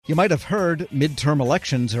You might have heard midterm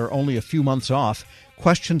elections are only a few months off.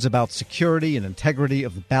 Questions about security and integrity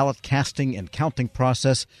of the ballot casting and counting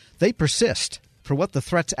process, they persist. For what the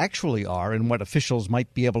threats actually are and what officials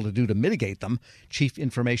might be able to do to mitigate them, Chief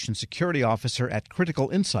Information Security Officer at Critical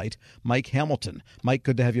Insight, Mike Hamilton. Mike,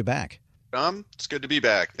 good to have you back. Tom, it's good to be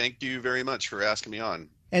back. Thank you very much for asking me on.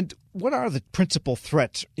 And what are the principal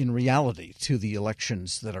threats in reality to the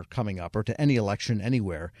elections that are coming up, or to any election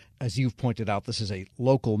anywhere? As you've pointed out, this is a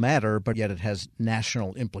local matter, but yet it has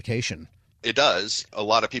national implication. It does. A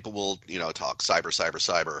lot of people will, talk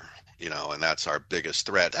cyber, and that's our biggest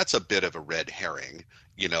threat. That's a bit of a red herring.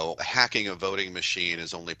 Hacking a voting machine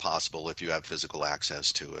is only possible if you have physical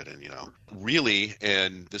access to it. And, really,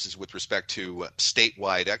 and this is with respect to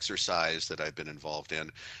statewide exercise that I've been involved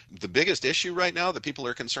in, the biggest issue right now that people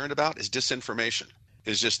are concerned about is disinformation.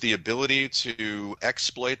 Is just the ability to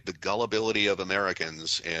exploit the gullibility of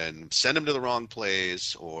Americans and send them to the wrong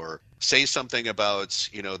place or say something about,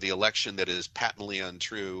 the election that is patently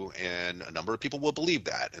untrue, and a number of people will believe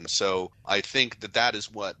that. And so I think that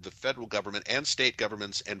is what the federal government and state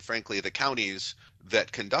governments and, frankly, the counties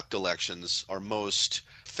that conduct elections are most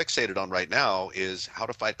fixated on right now is how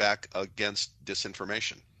to fight back against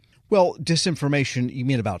disinformation. Well, disinformation, you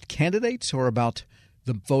mean about candidates or about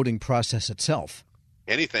the voting process itself?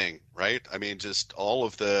 Anything, right? I mean, just all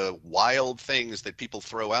of the wild things that people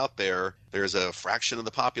throw out there. There's a fraction of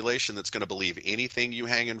the population that's going to believe anything you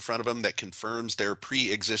hang in front of them that confirms their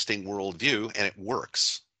pre-existing worldview, and it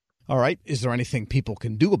works. All right. Is there anything people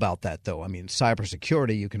can do about that, though? I mean,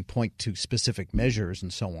 cybersecurity, you can point to specific measures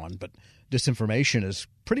and so on, but disinformation is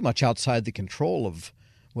pretty much outside the control of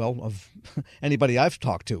anybody I've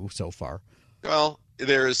talked to so far. Well,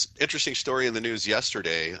 there's an interesting story in the news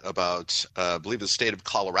yesterday about, I believe, the state of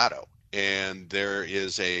Colorado. And there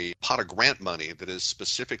is a pot of grant money that is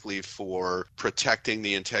specifically for protecting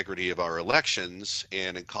the integrity of our elections.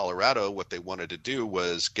 And in Colorado, what they wanted to do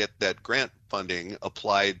was get that grant funding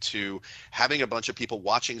applied to having a bunch of people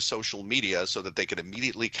watching social media so that they could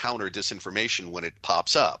immediately counter disinformation when it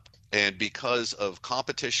pops up. And because of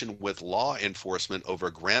competition with law enforcement over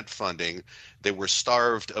grant funding, they were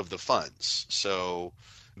starved of the funds. So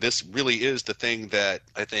this really is the thing that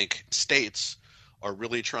I think states are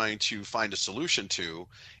really trying to find a solution to.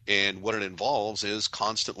 And what it involves is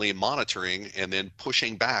constantly monitoring and then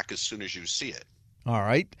pushing back as soon as you see it. All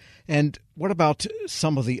right. And what about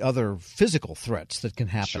some of the other physical threats that can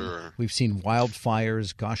happen? Sure. We've seen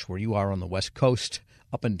wildfires, where you are on the West Coast,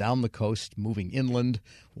 up and down the coast, moving inland.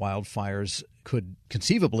 Wildfires could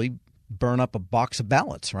conceivably burn up a box of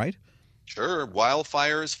ballots, right? Sure.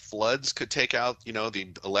 Wildfires, floods could take out, the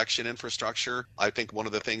election infrastructure. I think one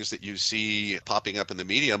of the things that you see popping up in the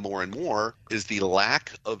media more and more is the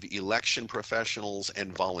lack of election professionals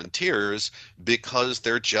and volunteers because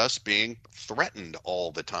they're just being threatened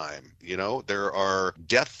all the time. There are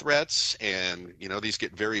death threats and, these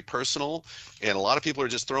get very personal. And a lot of people are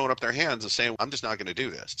just throwing up their hands and saying, I'm just not going to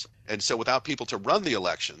do this. And so without people to run the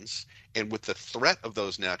elections and with the threat of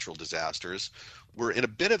those natural disasters, we're in a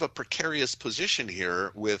bit of a precarious position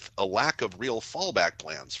here with a lack of real fallback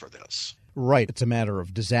plans for this. Right. It's a matter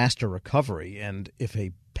of disaster recovery. And if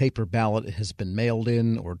a paper ballot has been mailed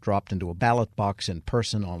in or dropped into a ballot box in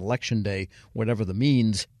person on Election Day, whatever the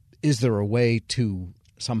means, is there a way to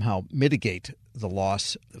somehow mitigate the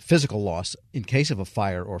loss, physical loss, in case of a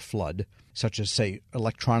fire or flood, such as, say,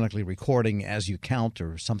 electronically recording as you count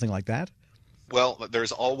or something like that? Well,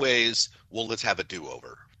 there's always, let's have a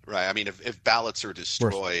do-over. Right. I mean, if ballots are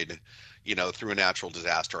destroyed, through a natural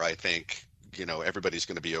disaster, I think, everybody's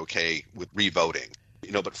going to be okay with revoting.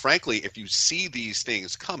 But frankly, if you see these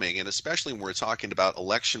things coming, and especially when we're talking about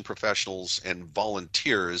election professionals and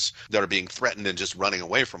volunteers that are being threatened and just running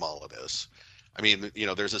away from all of this, I mean,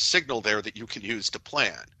 there's a signal there that you can use to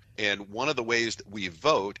plan. And one of the ways that we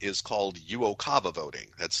vote is called UOCAVA voting.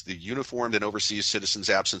 That's the Uniformed and Overseas Citizens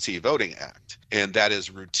Absentee Voting Act. And that is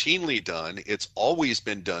routinely done. It's always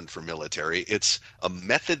been done for military. It's a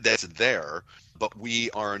method that's there, but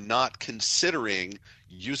we are not considering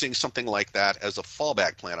using something like that as a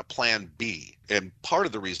fallback plan, a plan B. And part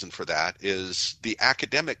of the reason for that is the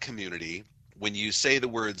academic community, when you say the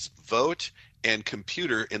words vote and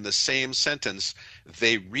computer in the same sentence,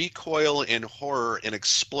 they recoil in horror and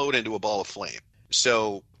explode into a ball of flame.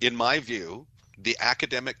 So in my view, the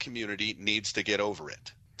academic community needs to get over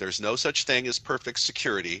it. There's no such thing as perfect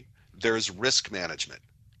security. There's risk management.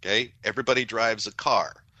 Okay? Everybody drives a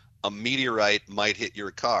car. A meteorite might hit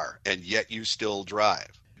your car, and yet you still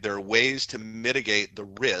drive. There are ways to mitigate the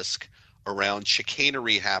risk around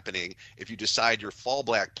chicanery happening if you decide your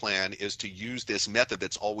fallback plan is to use this method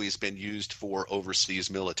that's always been used for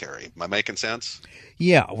overseas military. Am I making sense?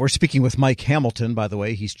 Yeah, we're speaking with Mike Hamilton, by the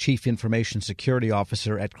way. He's Chief Information Security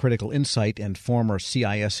Officer at Critical Insight and former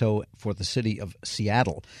CISO for the city of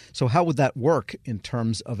Seattle. So how would that work in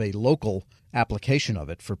terms of a local application of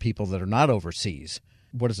it for people that are not overseas?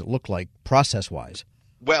 What does it look like process-wise?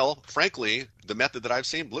 Well, frankly, the method that I've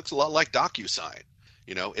seen looks a lot like DocuSign.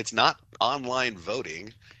 It's not online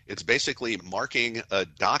voting. It's basically marking a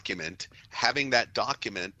document, having that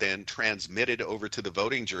document then transmitted over to the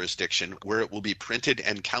voting jurisdiction where it will be printed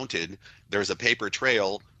and counted. There's a paper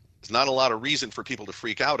trail. There's not a lot of reason for people to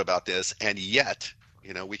freak out about this, and yet,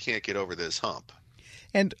 we can't get over this hump.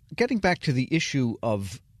 And getting back to the issue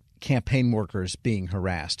of campaign workers being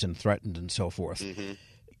harassed and threatened and so forth,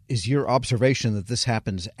 is your observation that this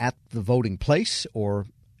happens at the voting place or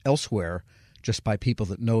elsewhere just by people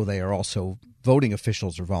that know they are also voting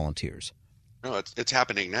officials or volunteers? No, it's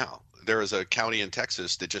happening now. There is a county in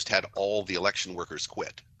Texas that just had all the election workers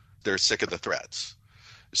quit. They're sick of the threats.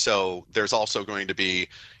 So there's also going to be,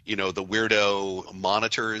 the weirdo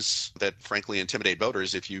monitors that frankly intimidate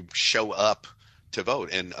voters if you show up to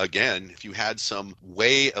vote. And again, if you had some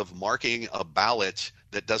way of marking a ballot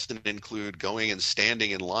that doesn't include going and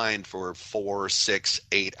standing in line for 4, 6,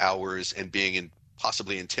 8 hours and being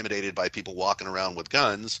possibly intimidated by people walking around with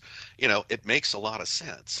guns, it makes a lot of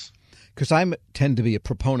sense. Because I tend to be a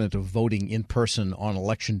proponent of voting in person on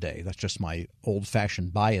Election Day. That's just my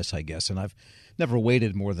old-fashioned bias, I guess, and I've never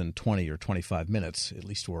waited more than 20 or 25 minutes, at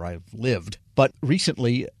least where I've lived. But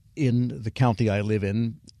recently, in the county I live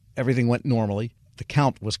in, everything went normally. The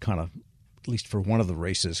count was kind of, at least for one of the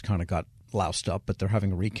races, kind of got loused up, but they're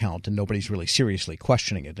having a recount, and nobody's really seriously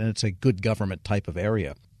questioning it, and it's a good government type of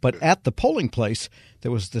area. But at the polling place,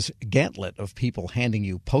 there was this gauntlet of people handing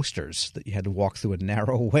you posters that you had to walk through a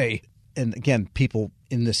narrow way. And again, people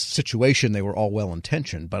in this situation, they were all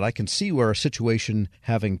well-intentioned. But I can see where a situation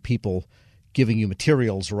having people giving you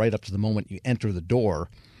materials right up to the moment you enter the door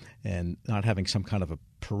and not having some kind of a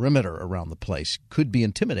perimeter around the place could be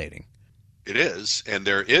intimidating. It is, and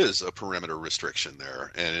there is a perimeter restriction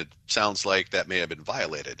there, and it sounds like that may have been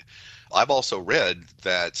violated. I've also read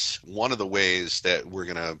that one of the ways that we're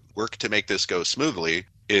going to work to make this go smoothly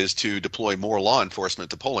is to deploy more law enforcement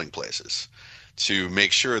to polling places to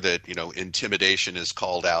make sure that, intimidation is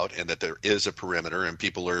called out and that there is a perimeter and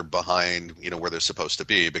people are behind, where they're supposed to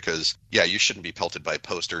be. Because, you shouldn't be pelted by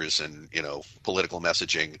posters and, political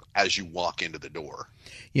messaging as you walk into the door.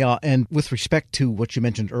 Yeah, and with respect to what you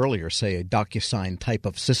mentioned earlier, say a DocuSign type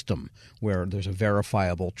of system where there's a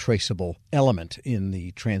verifiable, traceable element in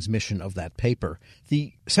the transmission of that paper,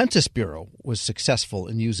 the Census Bureau was successful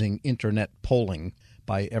in using internet polling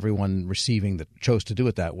by everyone receiving that chose to do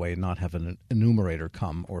it that way and not have an enumerator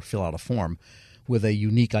come or fill out a form with a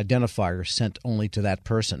unique identifier sent only to that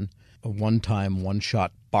person, a one-time,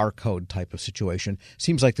 one-shot barcode type of situation.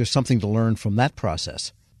 Seems like there's something to learn from that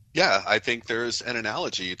process. Yeah, I think there's an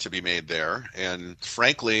analogy to be made there. And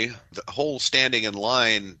frankly, the whole standing in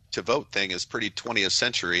line to vote thing is pretty 20th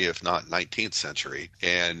century, if not 19th century.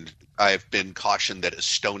 And I've been cautioned that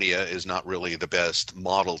Estonia is not really the best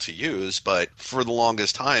model to use, but for the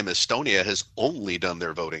longest time, Estonia has only done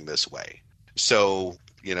their voting this way. So,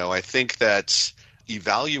 I think that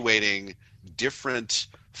evaluating different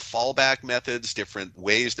fallback methods, different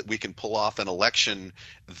ways that we can pull off an election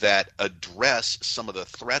that address some of the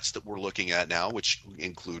threats that we're looking at now, which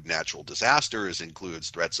include natural disasters, includes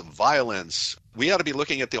threats of violence. We ought to be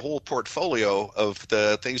looking at the whole portfolio of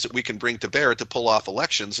the things that we can bring to bear to pull off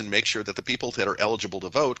elections and make sure that the people that are eligible to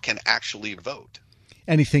vote can actually vote.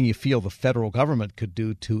 Anything you feel the federal government could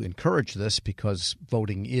do to encourage this, because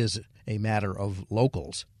voting is a matter of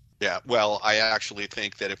locals? Yeah, well, I actually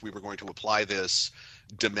think that if we were going to apply this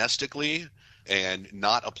domestically and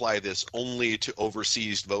not apply this only to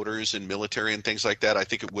overseas voters and military and things like that, I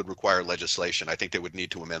think it would require legislation. I think they would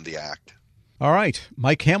need to amend the act. All right.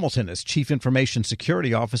 Mike Hamilton is Chief Information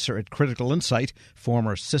Security Officer at Critical Insight,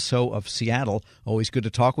 former CISO of Seattle. Always good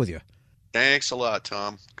to talk with you. Thanks a lot,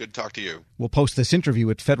 Tom. Good to talk to you. We'll post this interview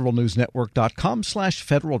at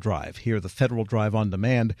federalnewsnetwork.com/Federal Drive. Hear the Federal Drive on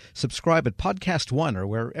demand. Subscribe at Podcast One or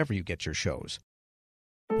wherever you get your shows.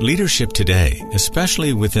 Leadership today,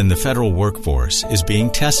 especially within the federal workforce, is being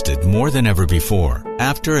tested more than ever before.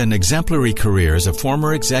 After an exemplary career as a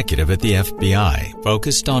former executive at the FBI,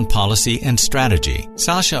 focused on policy and strategy,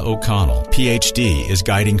 Sasha O'Connell, Ph.D., is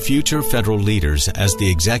guiding future federal leaders as the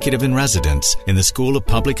executive in residence in the School of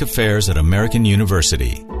Public Affairs at American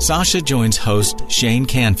University. Sasha joins host Shane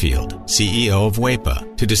Canfield, CEO of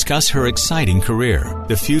WEPA, to discuss her exciting career,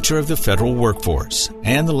 the future of the federal workforce,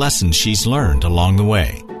 and the lessons she's learned along the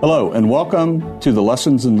way. Hello, and welcome to the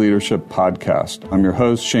Lessons in Leadership podcast. I'm your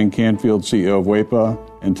host, Shane Canfield, CEO of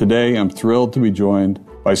WEPA, and today I'm thrilled to be joined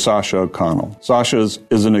by Sasha O'Connell. Sasha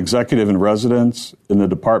is an executive in residence in the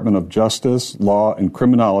Department of Justice, Law, and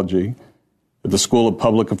Criminology at the School of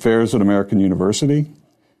Public Affairs at American University,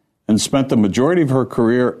 and spent the majority of her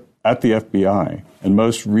career at the FBI, and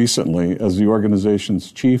most recently as the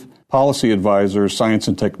organization's Chief Policy Advisor, Science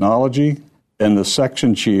and Technology, and the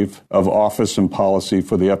Section Chief of Office and Policy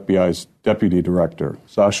for the FBI's Deputy Director.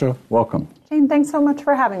 Sasha, welcome. Shane, thanks so much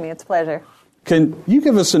for having me. It's a pleasure. Can you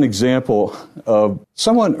give us an example of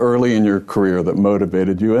someone early in your career that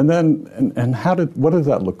motivated you, and what did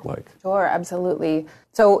that look like? Sure, absolutely.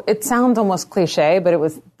 So it sounds almost cliche, but it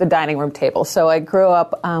was the dining room table. So I grew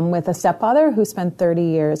up with a stepfather who spent 30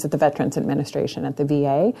 years at the Veterans Administration at the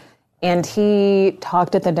VA, and he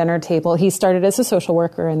talked at the dinner table. He started as a social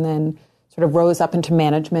worker and then sort of rose up into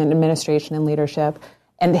management, administration, and leadership.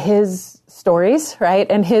 And his stories, right,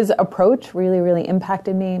 and his approach really, really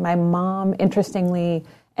impacted me. My mom, interestingly,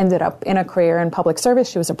 ended up in a career in public service.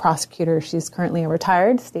 She was a prosecutor. She's currently a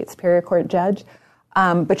retired state superior court judge.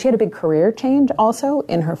 But she had a big career change also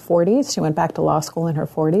in her 40s. She went back to law school in her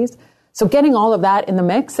 40s. So getting all of that in the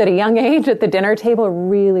mix at a young age at the dinner table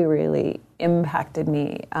really, really impacted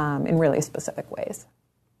me in really specific ways.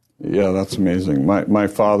 Yeah, that's amazing. My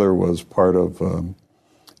father was part of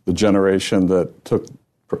the generation that took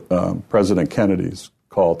President Kennedy's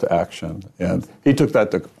call to action. And he took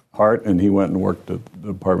that to heart, and he went and worked at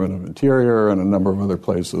the Department of Interior and a number of other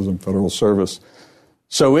places in federal service.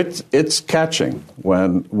 So it's catching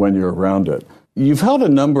when you're around it. You've held a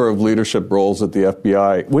number of leadership roles at the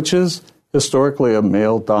FBI, which is historically a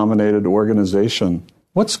male-dominated organization.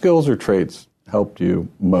 What skills or traits helped you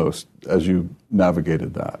most as you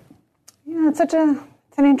navigated that? Yeah, it's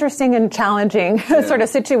an interesting and challenging sort of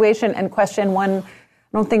situation and question. One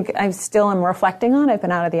I don't think I still am reflecting on. I've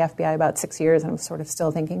been out of the FBI about 6 years, and I'm sort of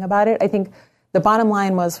still thinking about it. I think the bottom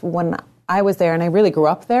line was when I was there, and I really grew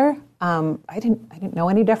up there, I didn't know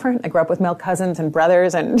any different. I grew up with male cousins and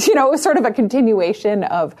brothers, and it was sort of a continuation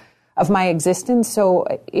of my existence. So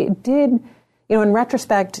it did, in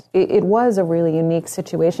retrospect, it was a really unique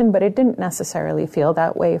situation, but it didn't necessarily feel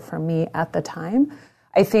that way for me at the time.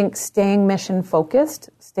 I think staying mission-focused,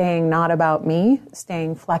 staying not about me,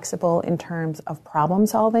 staying flexible in terms of problem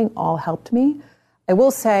solving all helped me. I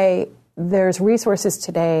will say there's resources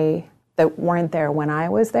today that weren't there when I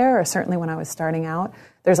was there, or certainly when I was starting out.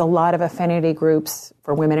 There's a lot of affinity groups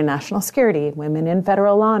for women in national security, women in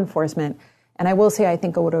federal law enforcement. And I will say I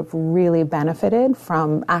think I would have really benefited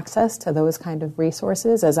from access to those kind of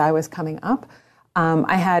resources as I was coming up.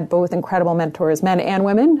 I had both incredible mentors, men and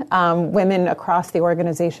women, women across the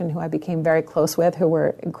organization who I became very close with, who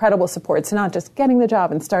were incredible supports, not just getting the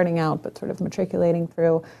job and starting out, but sort of matriculating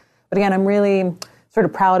through. But again, I'm really sort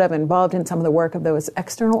of proud of and involved in some of the work of those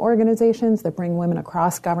external organizations that bring women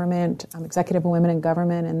across government, executive women in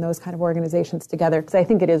government, and those kind of organizations together, because I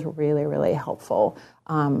think it is really, really helpful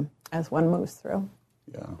as one moves through.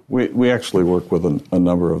 Yeah, we actually work with a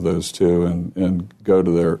number of those too, and go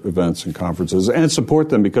to their events and conferences and support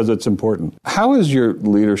them because it's important. How has your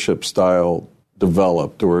leadership style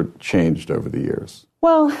developed or changed over the years?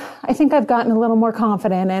 Well, I think I've gotten a little more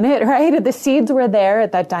confident in it, right? The seeds were there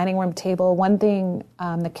at that dining room table. One thing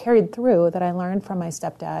that carried through that I learned from my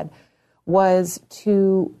stepdad was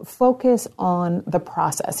to focus on the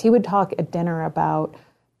process. He would talk at dinner about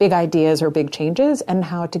big ideas or big changes and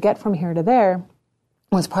how to get from here to there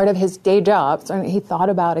was part of his day job, so he thought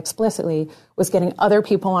about explicitly, was getting other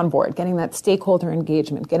people on board, getting that stakeholder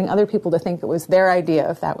engagement, getting other people to think it was their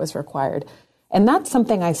idea if that was required. And that's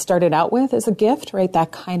something I started out with as a gift, right,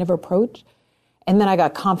 that kind of approach. And then I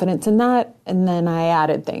got confidence in that, and then I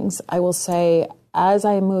added things. I will say, as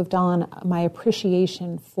I moved on, my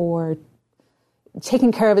appreciation for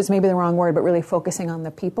taking care of is maybe the wrong word, but really focusing on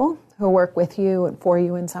the people who work with you and for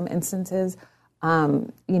you in some instances,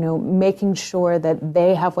 making sure that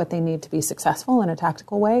they have what they need to be successful in a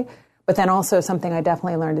tactical way. But then also something I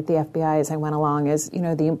definitely learned at the FBI as I went along is,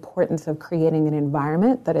 the importance of creating an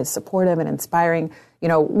environment that is supportive and inspiring.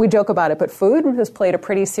 We joke about it, but food has played a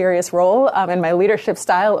pretty serious role in my leadership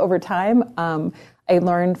style over time. I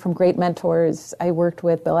learned from great mentors. I worked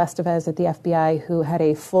with Bill Estevez at the FBI, who had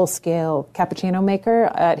a full-scale cappuccino maker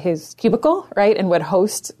at his cubicle, right, and would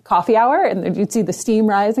host coffee hour, and you'd see the steam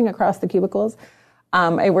rising across the cubicles.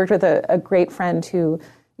 I worked with a great friend who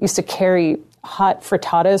used to carry hot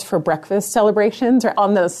frittatas for breakfast celebrations or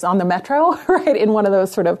on the metro, right, in one of those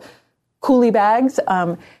sort of coolie bags.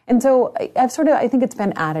 And so I think it's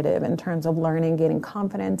been additive in terms of learning, gaining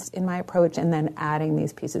confidence in my approach, and then adding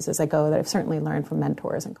these pieces as I go that I've certainly learned from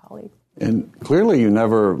mentors and colleagues. And clearly you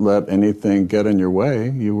never let anything get in your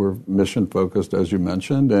way. You were mission focused, as you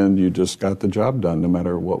mentioned, and you just got the job done no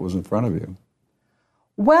matter what was in front of you.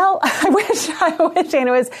 Well, I wish Shane,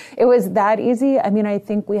 it was that easy. I mean, I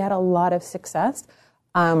think we had a lot of success.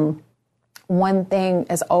 One thing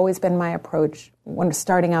has always been my approach when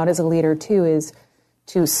starting out as a leader, too, is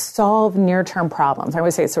to solve near-term problems. I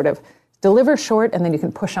always say sort of deliver short and then you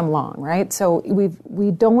can push them long, right? So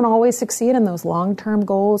we don't always succeed in those long-term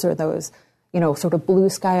goals or those, sort of blue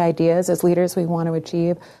sky ideas as leaders we want to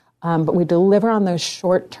achieve. But we deliver on those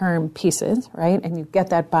short-term pieces, right? And you get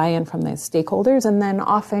that buy-in from the stakeholders. And then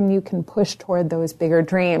often you can push toward those bigger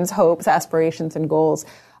dreams, hopes, aspirations, and goals.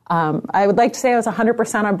 I would like to say I was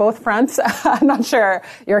 100% on both fronts. I'm not sure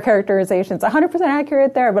your characterization's 100%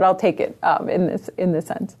 accurate there, but I'll take it in this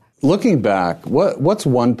sense. Looking back, what's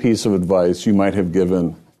one piece of advice you might have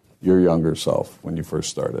given your younger self when you first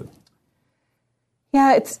started?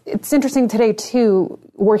 Yeah, it's interesting today, too,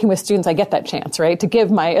 working with students, I get that chance, right, to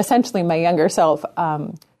give my younger self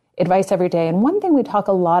advice every day. And one thing we talk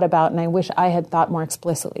a lot about, and I wish I had thought more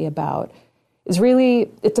explicitly about, is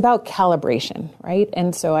really, it's about calibration, right?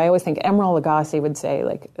 And so I always think Emeril Lagasse would say,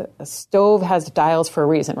 like, a stove has dials for a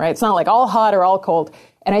reason, right? It's not like all hot or all cold.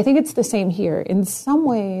 And I think it's the same here. In some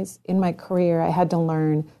ways, in my career, I had to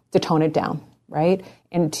learn to tone it down, right?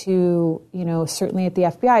 And to, certainly at the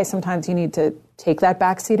FBI, sometimes you need to take that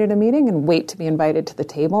backseat at a meeting and wait to be invited to the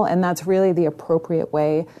table. And that's really the appropriate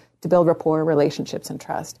way to build rapport, relationships, and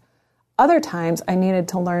trust. Other times, I needed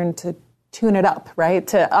to learn to tune it up, right?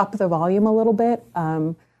 To up the volume a little bit.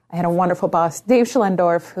 I had a wonderful boss, Dave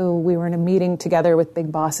Schlendorf, who we were in a meeting together with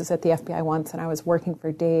big bosses at the FBI once, and I was working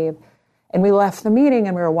for Dave. And we left the meeting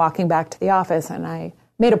and we were walking back to the office, and I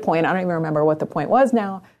made a point. I don't even remember what the point was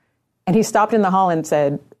now. And he stopped in the hall and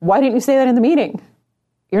said, "Why didn't you say that in the meeting?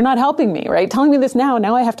 You're not helping me, right? Telling me this now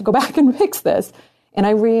I have to go back and fix this." And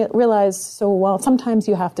I realized, sometimes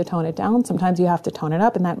you have to tone it down, sometimes you have to tone it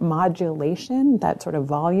up, and that modulation, that sort of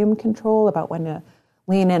volume control about when to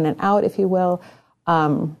lean in and out, if you will,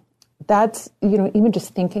 that's, even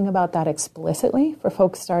just thinking about that explicitly for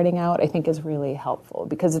folks starting out, I think is really helpful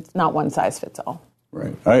because it's not one size fits all.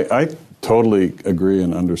 Right. I totally agree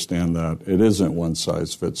and understand that. It isn't one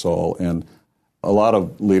size fits all. And a lot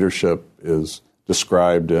of leadership is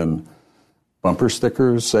described in bumper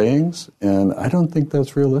stickers, sayings, and I don't think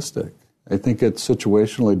that's realistic. I think it's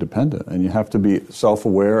situationally dependent, and you have to be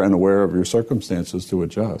self-aware and aware of your circumstances to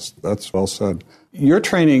adjust. That's well said. You're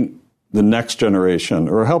training the next generation,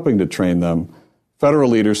 or helping to train them,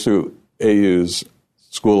 federal leaders through AU's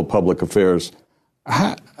School of Public Affairs.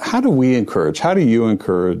 How do you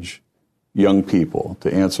encourage young people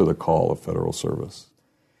to answer the call of federal service?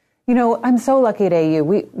 I'm so lucky at AU.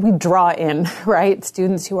 We draw in, right,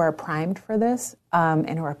 students who are primed for this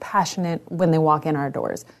and who are passionate when they walk in our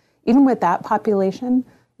doors. Even with that population,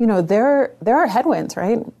 there are headwinds,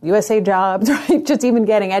 right? USA jobs, right? Just even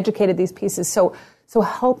getting educated, these pieces. So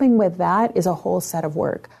helping with that is a whole set of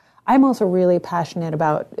work. I'm also really passionate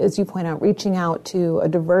about, as you point out, reaching out to a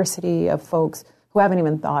diversity of folks who haven't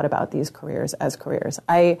even thought about these careers as careers.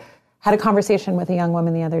 I had a conversation with a young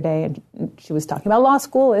woman the other day, and she was talking about law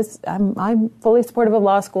school. I'm fully supportive of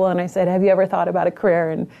law school, and I said, "Have you ever thought about a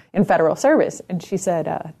career in federal service?" And she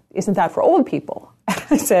said, "Isn't that for old people?"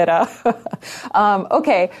 I said,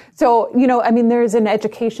 "Okay." So, there's an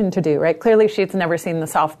education to do, right? Clearly, she's never seen the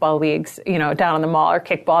softball leagues, down on the mall or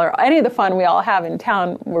kickball or any of the fun we all have in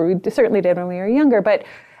town, where we certainly did when we were younger. But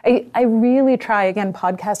I really try, again,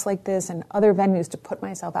 podcasts like this and other venues to put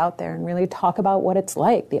myself out there and really talk about what it's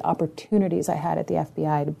like, the opportunities I had at the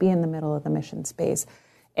FBI to be in the middle of the mission space,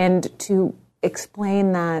 and to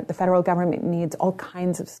explain that the federal government needs all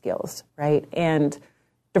kinds of skills, right, and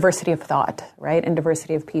diversity of thought, right, and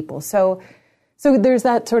diversity of people. So there's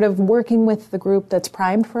that sort of working with the group that's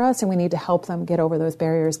primed for us, and we need to help them get over those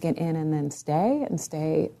barriers, get in, and then stay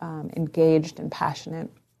engaged and passionate.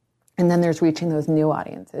 And then there's reaching those new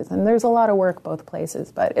audiences. And there's a lot of work both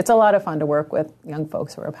places, but it's a lot of fun to work with young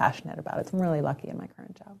folks who are passionate about it. So I'm really lucky in my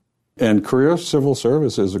current job. And career civil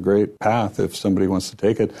service is a great path if somebody wants to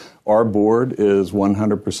take it. Our board is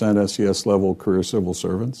 100% SES level career civil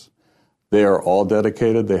servants. They are all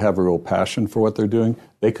dedicated. They have a real passion for what they're doing.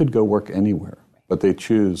 They could go work anywhere, but they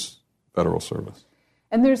choose federal service.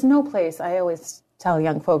 And there's no place, I always tell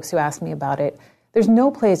young folks who ask me about it, there's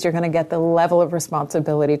no place you're going to get the level of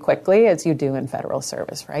responsibility quickly as you do in federal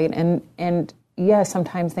service, right? And yes,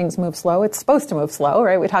 sometimes things move slow. It's supposed to move slow,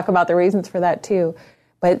 right? We talk about the reasons for that too.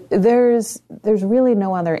 But there's really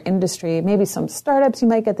no other industry, maybe some startups you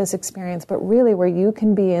might get this experience, but really where you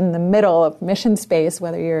can be in the middle of mission space,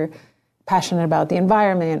 whether you're passionate about the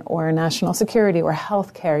environment or national security or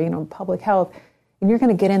healthcare, public health, and you're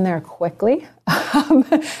going to get in there quickly and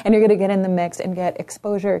you're going to get in the mix and get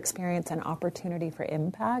exposure, experience, and opportunity for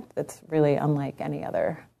impact that's really unlike any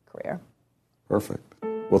other career. Perfect.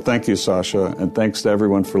 Well, thank you, Sasha, and thanks to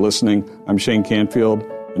everyone for listening. I'm Shane Canfield,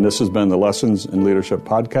 and this has been the Lessons in Leadership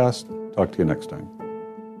podcast. Talk to you next time.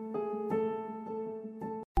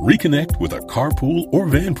 Reconnect with a carpool or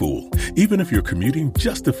vanpool. Even if you're commuting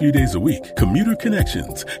just a few days a week, Commuter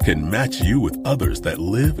Connections can match you with others that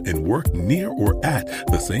live and work near or at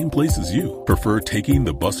the same place as you. Prefer taking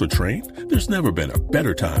the bus or train? There's never been a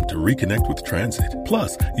better time to reconnect with transit.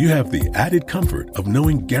 Plus, you have the added comfort of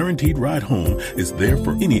knowing Guaranteed Ride Home is there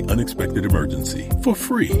for any unexpected emergency for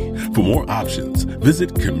free. For more options,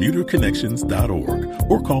 visit commuterconnections.org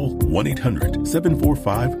or call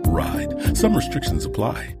 1-800-745-RIDE. Some restrictions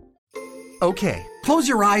apply. Okay, close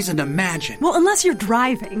your eyes and imagine. Well, unless you're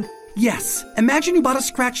driving. Yes, imagine you bought a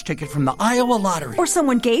scratch ticket from the Iowa Lottery. Or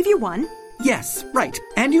someone gave you one. Yes, right.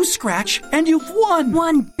 And you scratch, and you've won.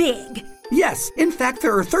 Won big. Yes, in fact,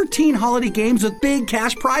 there are 13 holiday games with big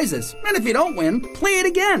cash prizes. And if you don't win, play it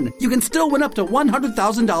again. You can still win up to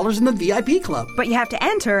 $100,000 in the VIP club. But you have to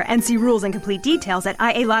enter and see rules and complete details at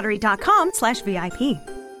ialottery.com/VIP.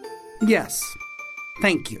 Yes.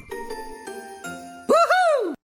 Thank you.